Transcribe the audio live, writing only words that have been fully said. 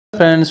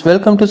Friends,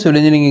 welcome to Civil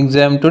Engineering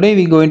exam. Today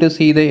we are going to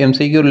see the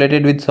MCQ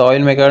related with soil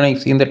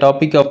mechanics in the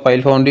topic of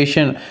pile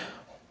foundation.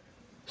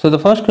 So the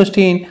first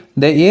question,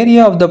 the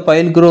area of the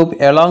pile group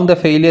along the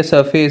failure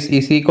surface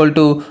is equal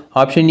to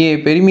option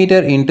A perimeter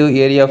into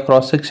area of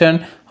cross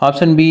section,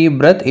 option B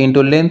breadth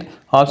into length,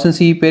 option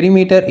C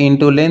perimeter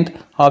into length,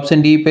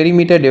 option D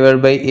perimeter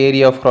divided by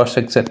area of cross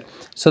section.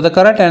 So the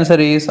correct answer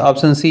is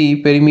option C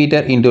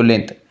perimeter into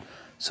length.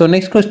 So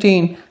next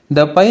question,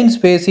 the pile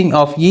spacing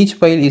of each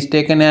pile is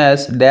taken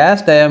as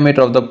dash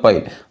diameter of the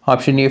pile.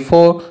 Option A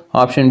 4,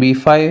 option B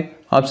 5,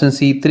 option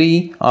C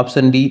 3,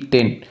 option D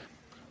 10.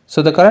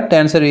 So the correct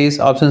answer is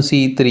option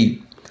C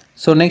 3.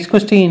 So next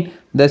question,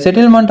 the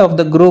settlement of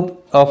the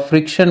group of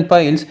friction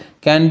piles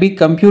can be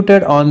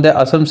computed on the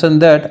assumption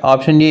that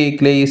option A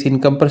clay is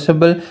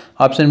incompressible,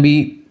 option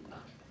B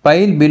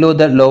pile below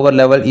the lower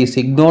level is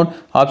ignored,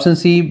 option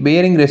C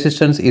bearing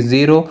resistance is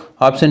 0,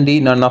 option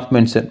D none of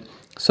mention.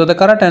 So the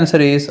correct answer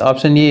is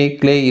option A,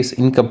 clay is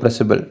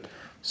incompressible.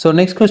 So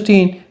next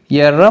question,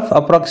 a rough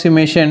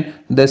approximation,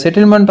 the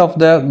settlement of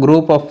the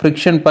group of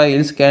friction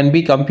piles can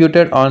be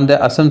computed on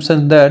the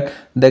assumption that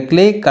the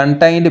clay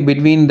contained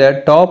between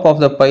the top of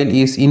the pile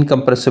is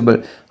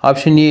incompressible.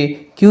 Option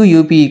A,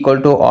 QUP equal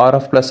to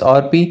RF plus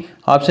RP,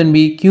 option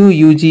B,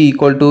 QUG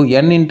equal to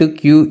N into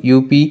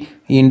QUP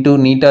into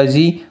neta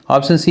g,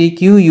 option C,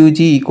 QUG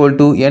equal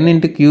to N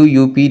into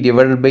QUP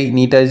divided by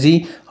neta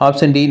g,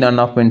 option D none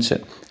of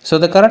mention. So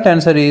the correct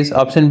answer is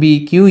option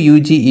B,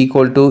 QUG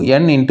equal to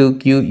N into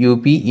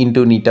QUP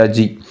into neta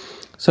g.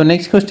 So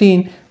next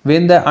question,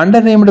 when the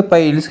underreamed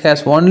piles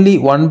has only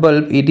one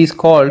bulb, it is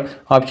called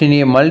option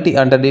A multi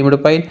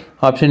underreamed pile,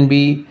 option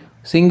B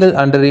single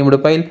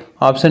underreamed pile,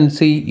 option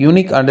C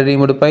unique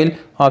underreamed pile,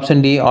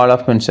 option D all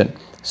of mention.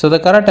 So the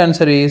correct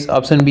answer is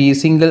option B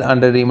single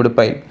underreamed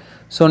pile.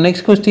 So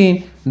next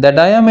question, the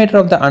diameter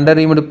of the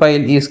underreamed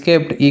pile is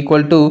kept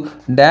equal to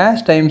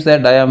dash times the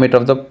diameter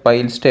of the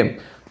pile stem.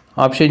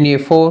 Option A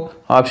 4,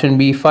 option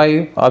B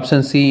 5,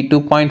 option C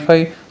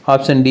 2.5,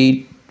 option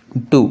D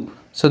 2.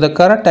 So the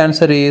correct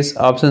answer is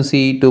option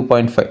C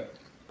 2.5.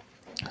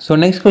 So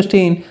next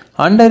question,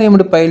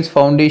 underreamed piles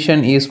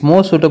foundation is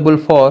more suitable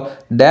for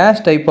dash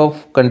type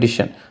of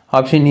condition.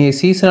 Option A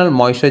seasonal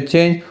moisture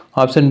change,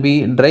 option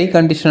B dry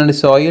conditioned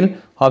soil,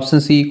 option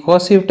C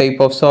corrosive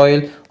type of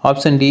soil,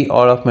 option D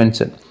all of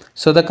mention.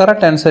 So the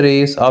correct answer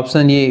is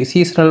option A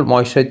seasonal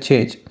moisture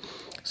change.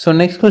 So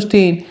next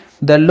question,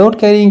 the load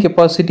carrying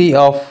capacity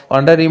of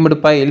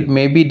underreamed pile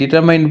may be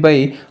determined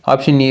by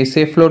option A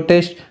safe load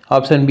test,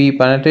 option B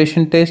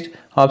penetration test,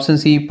 option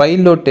C pile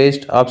load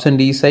test, option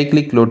D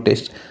cyclic load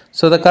test.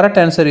 So the correct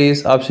answer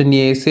is option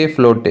A safe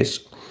load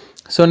test.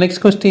 So next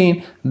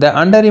question, the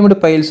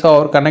underreamed piles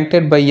are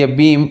connected by a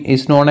beam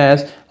is known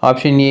as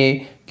option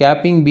A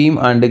capping beam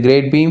and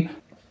grade beam,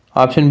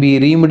 option B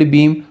reamed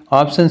beam,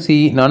 option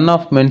C none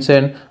of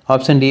mention,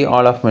 option D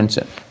all of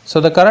mention. So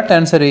the correct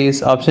answer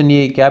is option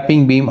A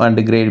capping beam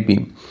and grade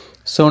beam.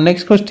 So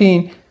next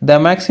question, the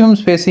maximum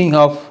spacing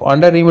of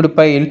underreamed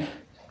pile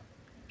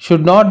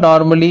should not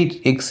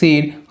normally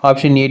exceed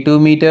option A 2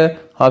 meter,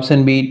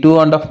 option B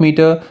 2.5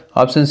 meter,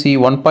 option C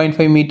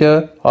 1.5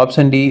 meter,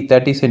 option D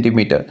 30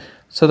 centimeter.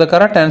 So the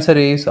correct answer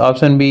is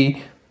option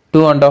B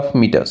 2.5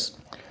 meters.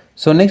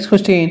 So next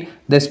question,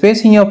 the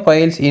spacing of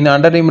piles in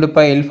underreamed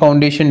pile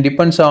foundation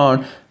depends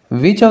on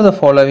which of the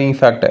following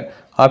factor?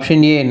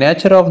 Option A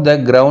nature of the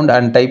ground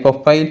and type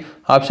of pile,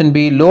 option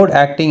B load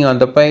acting on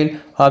the pile,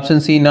 option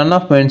C none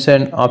of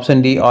mention,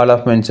 option D all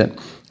of mention.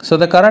 So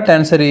the correct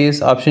answer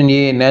is option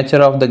A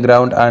nature of the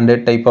ground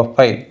and type of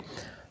pile.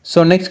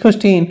 So next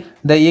question,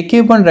 the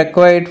equipment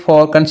required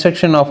for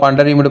construction of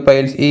underreamed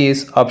piles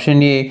is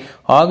option A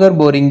auger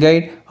boring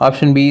guide,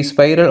 option B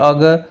spiral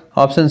auger,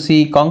 option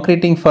C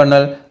concreting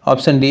funnel,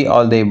 option D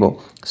all the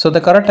above. So the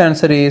correct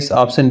answer is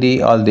option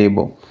D all the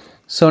above.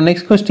 So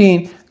next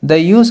question, the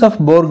use of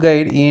bore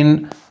guide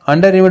in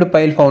underreamed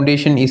pile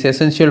foundation is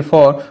essential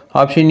for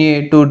option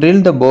A to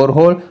drill the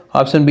borehole,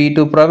 option B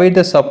to provide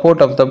the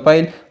support of the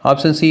pile,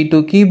 option C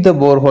to keep the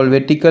borehole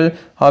vertical,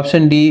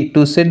 option D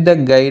to set the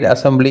guide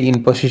assembly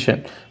in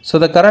position. So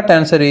the correct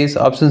answer is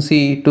option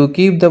C to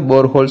keep the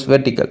boreholes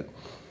vertical.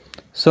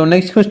 So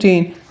next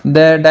question,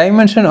 the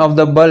dimension of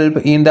the bulb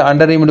in the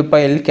underreamed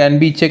pile can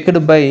be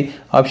checked by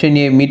option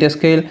A meter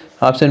scale,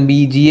 option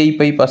B GI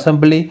pipe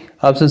assembly,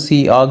 option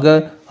C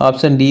auger,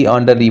 option D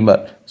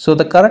underreamer. So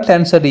the correct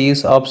answer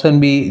is option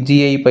B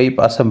GI pipe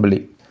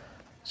assembly.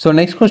 So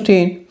next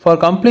question, for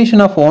completion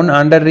of one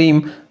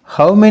underream,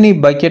 how many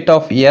bucket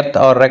of earth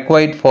are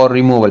required for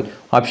removal?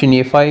 Option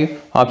A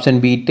 5, option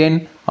B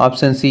 10,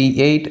 option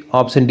C 8,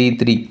 option D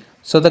 3.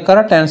 So the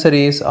correct answer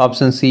is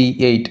option C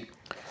 8.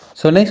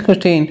 So next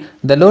question,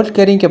 the load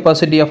carrying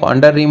capacity of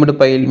underreamed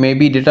pile may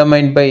be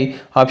determined by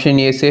option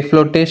A safe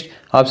load test,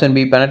 option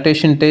B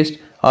penetration test,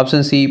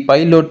 option C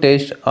pile load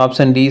test,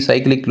 option D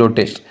cyclic load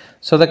test.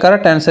 So the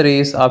correct answer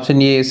is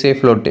option A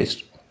safe load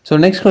test. So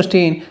next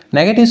question,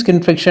 negative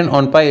skin friction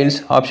on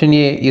piles, option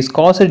A is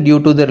caused due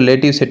to the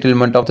relative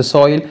settlement of the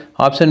soil,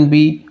 option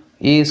B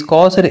is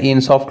caused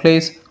in soft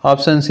clays.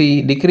 Option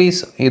C,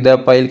 decrease in the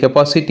pile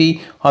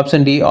capacity.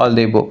 Option D, all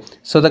the above.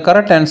 So the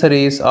correct answer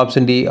is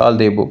option D, all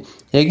the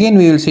above. Again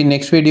we will see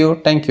next video.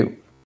 Thank you.